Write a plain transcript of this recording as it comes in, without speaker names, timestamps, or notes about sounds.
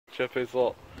shift is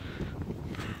what?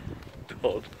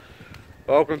 God.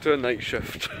 Welcome to a night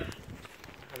shift.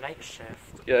 A night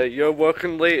shift? Yeah, you're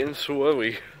working late and so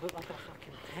early. You look like a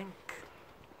fucking tank.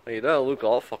 Hey, you don't look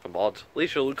all fucking bad. At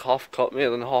least you look half cut, mate,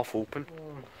 than half open.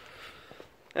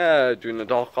 Yeah, doing the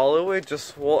dark alleyway,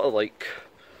 just what I like.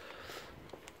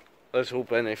 Let's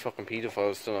hope any fucking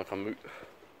pedophiles don't come out.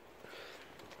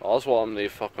 That's what I'm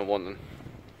fucking wanting.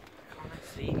 Can't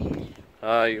see.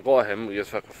 You got him with your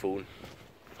fucking phone.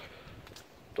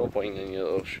 Don't point in your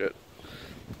little shit.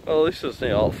 Well, at least it's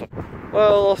not alpha.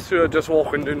 Well, us two are just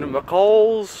walking down to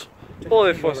McCall's.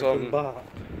 Probably for some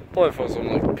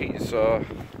like pizza.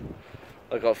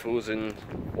 I got frozen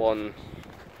one.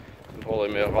 And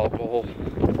probably more alcohol.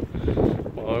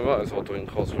 Well, I might as well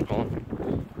drink cause we can't.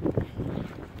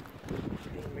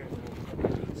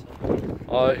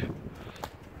 Aye.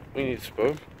 We need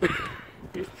sperm.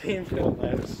 You're paying for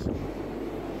less.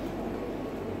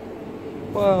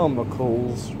 Well,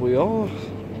 McCall's we are.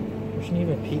 There's not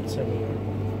even pizza here.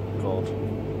 God.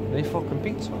 Any fucking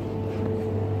pizza?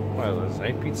 Well, there's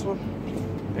a pizza.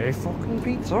 A fucking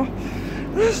pizza.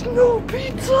 There's no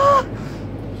pizza!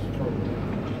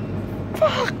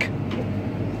 Fuck!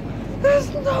 There's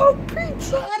no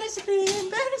pizza! That is a cream,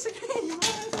 that is a cream.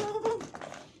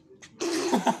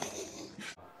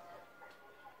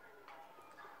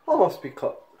 I must be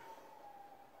cut.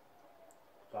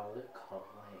 Valid cut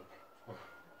leg.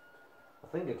 I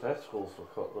think your testicles were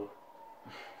cut though.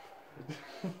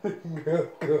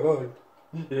 God.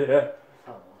 Yeah.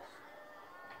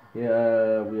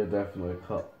 Yeah, we are definitely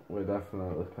cut. We're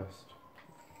definitely pissed.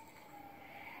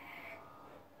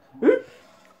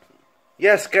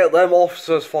 Yes, get them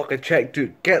officers fucking checked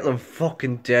out. Get them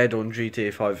fucking dead on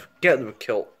GTA 5. Get them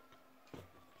killed.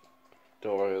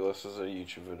 Don't worry, this is a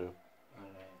YouTube video.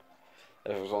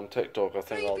 If it was on TikTok, I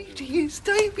think Diabetes,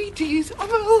 diabetes. I'm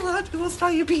a little lad who has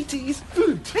diabetes.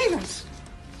 Famous.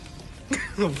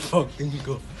 Oh fucking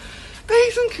god.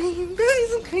 Berries and cream,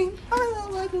 berries and cream. I'm a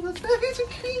little lad who has berries and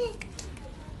cream.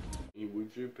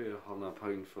 Would you pay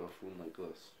 £100 for a phone like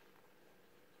this?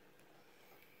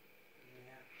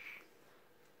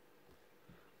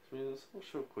 I mean, it's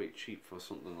also quite cheap for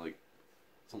something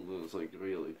that's like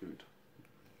really good.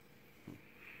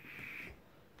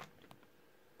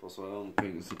 Plus, I am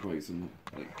kind of surprised in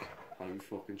like how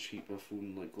fucking cheap a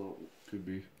phone like that could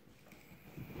be.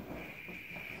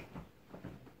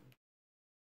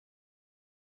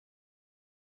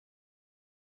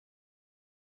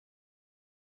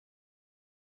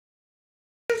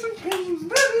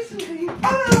 Berries and cream. I'm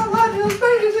a little lad who has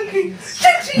berries and cream.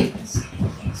 Sexy.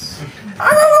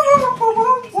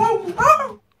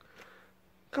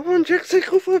 Come on, Jaxie,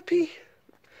 go for a pee.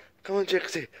 Come on,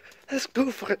 Jaxie, let's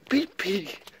go for a pee.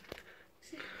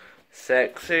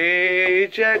 Sexy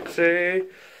Jaxie,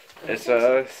 it's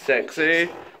a sexy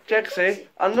Jaxie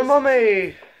and the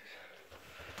mummy.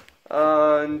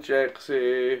 And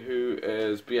Jaxie, who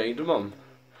is behind the mum.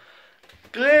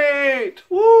 Great!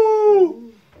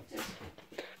 Woo!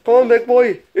 Come on, big boy,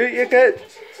 out you get.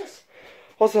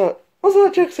 What's that? What's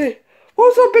that, Jaxie?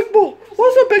 What's that, big boy?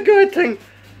 What's that big red thing?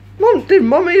 Mum, did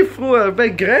mummy throw a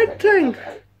big red thing?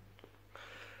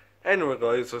 Anyway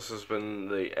guys, this has been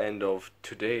the end of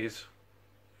today's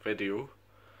video.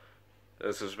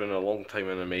 This has been a long time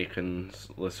in the making,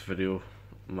 this video.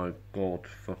 My god,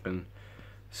 fucking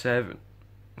 7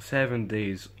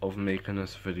 days of making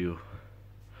this video.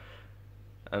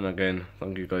 And again,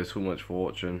 thank you guys so much for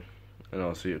watching, and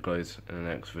I'll see you guys in the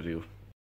next video.